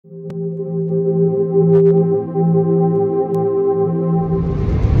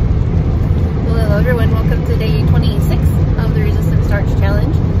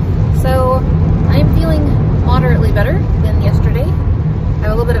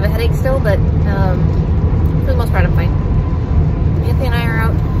of a headache still, but for the most part I'm fine. Anthony and I are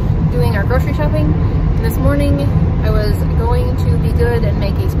out doing our grocery shopping. And this morning I was going to be good and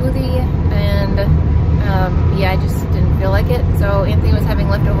make a smoothie, and yeah, I just didn't feel like it. So Anthony was having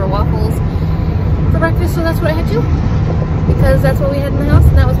leftover waffles for breakfast, so that's what I had to, because that's what we had in the house,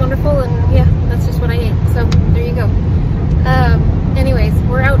 and that was wonderful, and yeah, that's just what I ate. So there you go. Anyways,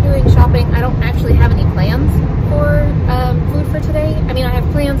 we're out doing shopping. I don't actually have any plans for food for today. I mean, I have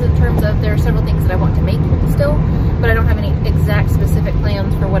plans in terms of there are several things that I want to make still, but I don't have any exact specific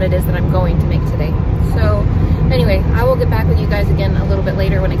plans for what it is that I'm going to make today. So anyway, I will get back with you guys again a little bit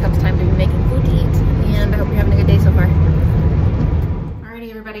later when it comes time to be making food to eat, and I hope you're having a good day so far. Alrighty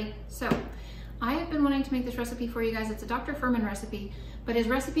everybody, so I have been wanting to make this recipe for you guys. It's a Dr. Furman recipe, but his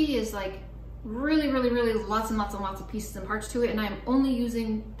recipe is like really lots and lots of pieces and parts to it, and I'm only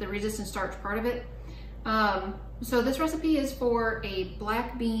using the resistant starch part of it. So this recipe is for a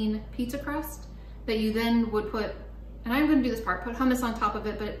black bean pizza crust that you then would put, and I'm going to do this part, put hummus on top of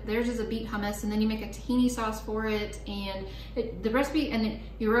it, but theirs is a beet hummus, and then you make a tahini sauce for it, and the recipe, and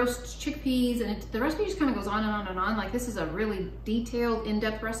you roast chickpeas, and the recipe just kind of goes on and on and on. Like, this is a really detailed,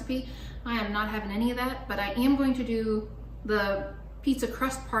 in-depth recipe. I am not having any of that, but I am going to do the pizza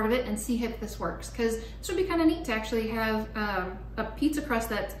crust part of it and see if this works, because this would be kind of neat to actually have a pizza crust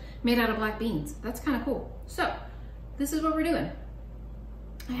that's made out of black beans. That's kind of cool. So this is what we're doing.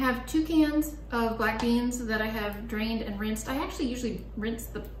 I have 2 cans of black beans that I have drained and rinsed. I actually usually rinse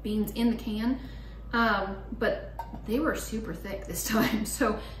the beans in the can, but they were super thick this time,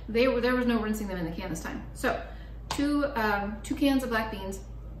 so there was no rinsing them in the can this time. So two cans of black beans.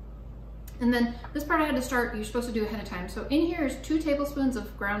 And then this part I had to start, you're supposed to do ahead of time. So in here is 2 tablespoons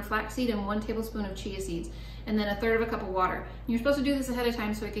of ground flaxseed and 1 tablespoon of chia seeds, and then 1/3 of a cup of water. And you're supposed to do this ahead of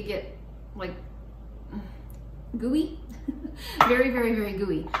time so it could get like gooey, very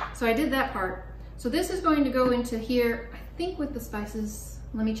gooey. So I did that part. So this is going to go into here, I think with the spices.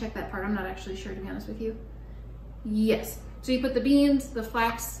 Let me check that part. I'm not actually sure, to be honest with you. Yes. So you put the beans, the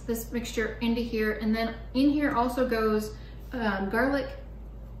flax, this mixture into here, and then in here also goes garlic.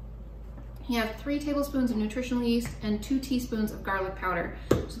 You have 3 tablespoons of nutritional yeast and 2 teaspoons of garlic powder.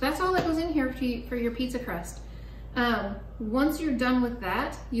 So that's all that goes in here for your pizza crust. Once you're done with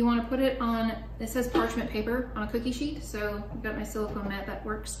that, you want to put it on, it says parchment paper on a cookie sheet. So I've got my silicone mat that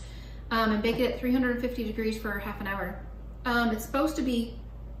works. And bake it at 350 degrees for half an hour. It's supposed to be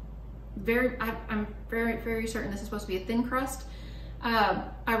I'm very certain this is supposed to be a thin crust.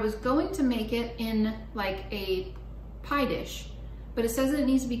 I was going to make it in like a pie dish, but it says that it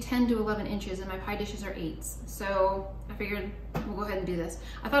needs to be 10 to 11 inches, and my pie dishes are 8s. So I figured we'll go ahead and do this.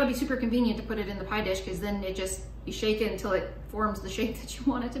 I thought it'd be super convenient to put it in the pie dish, because then you shake it until it forms the shape that you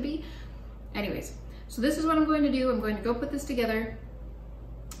want it to be. Anyways, so this is what I'm going to do. I'm going to go put this together.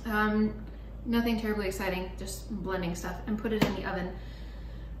 Nothing terribly exciting, just blending stuff, and put it in the oven.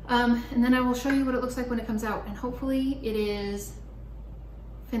 And then I will show you what it looks like when it comes out, and hopefully it is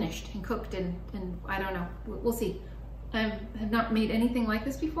finished and cooked, and I don't know, we'll see. I have not made anything like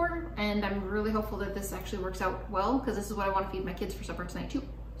this before, and I'm really hopeful that this actually works out well, because this is what I want to feed my kids for supper tonight too.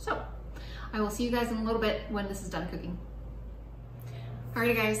 So I will see you guys in a little bit when this is done cooking.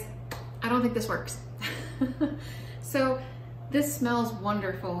 Alrighty guys, I don't think this works. So this smells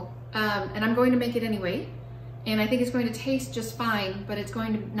wonderful, and I'm going to make it anyway, and I think it's going to taste just fine, but it's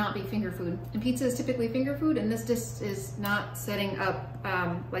going to not be finger food. And pizza is typically finger food, and this dish is not setting up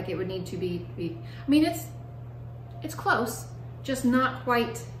like it would need to be. I mean, it's close, just not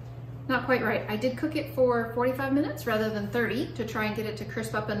quite right. I did cook it for 45 minutes rather than 30 to try and get it to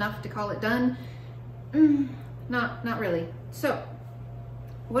crisp up enough to call it done. Not really. So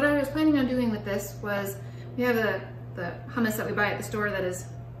what I was planning on doing with this was, we have the hummus that we buy at the store that is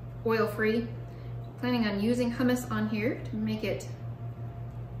oil-free. Planning on using hummus on here to make it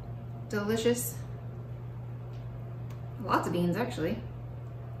delicious. Lots of beans actually.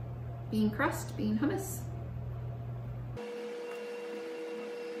 Bean crust, bean hummus.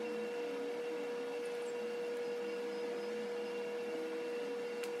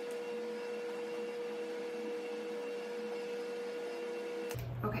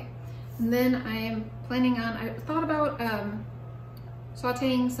 Okay, and then I'm planning on, I thought about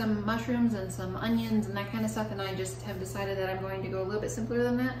sauteing some mushrooms and some onions and that kind of stuff, and I just have decided that I'm going to go a little bit simpler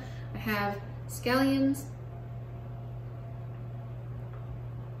than that. I have scallions,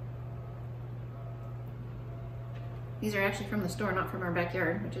 these are actually from the store, not from our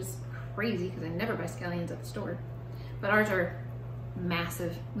backyard, which is crazy because I never buy scallions at the store, but ours are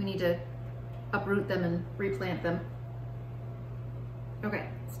massive. We need to uproot them and replant them. Okay,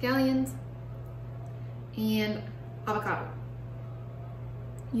 scallions and avocado.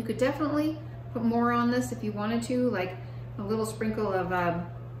 You could definitely put more on this if you wanted to, like a little sprinkle of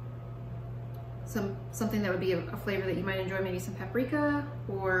something that would be a flavor that you might enjoy, maybe some paprika,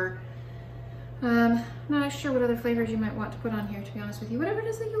 or not sure what other flavors you might want to put on here, to be honest with you. Whatever it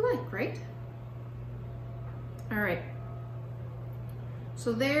is that you like, right? All right.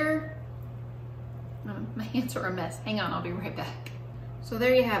 So there, my hands are a mess. Hang on, I'll be right back. So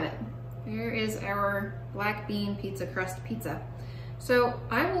there you have it. Here is our black bean pizza crust pizza. So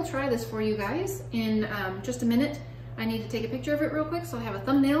I will try this for you guys in just a minute. I need to take a picture of it real quick so I have a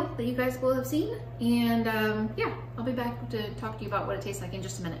thumbnail that you guys will have seen. And yeah, I'll be back to talk to you about what it tastes like in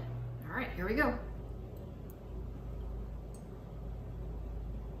just a minute. All right, here we go.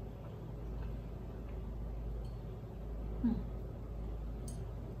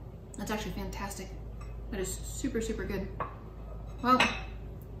 That's actually fantastic. That is super, super good. Well,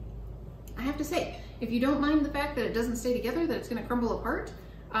 I have to say, if you don't mind the fact that it doesn't stay together, that it's gonna crumble apart,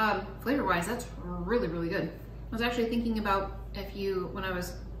 flavor-wise, that's really, really good. I was actually thinking about if you, when I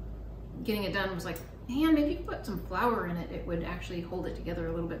was getting it done, I was like, man, maybe if you put some flour in it, it would actually hold it together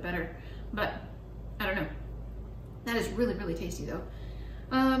a little bit better. But I don't know. That is really, really tasty though.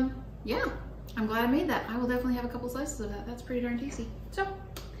 Yeah, I'm glad I made that. I will definitely have a couple slices of that. That's pretty darn tasty. So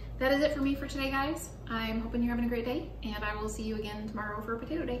that is it for me for today, guys. I'm hoping you're having a great day, and I will see you again tomorrow for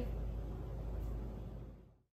Potato Day.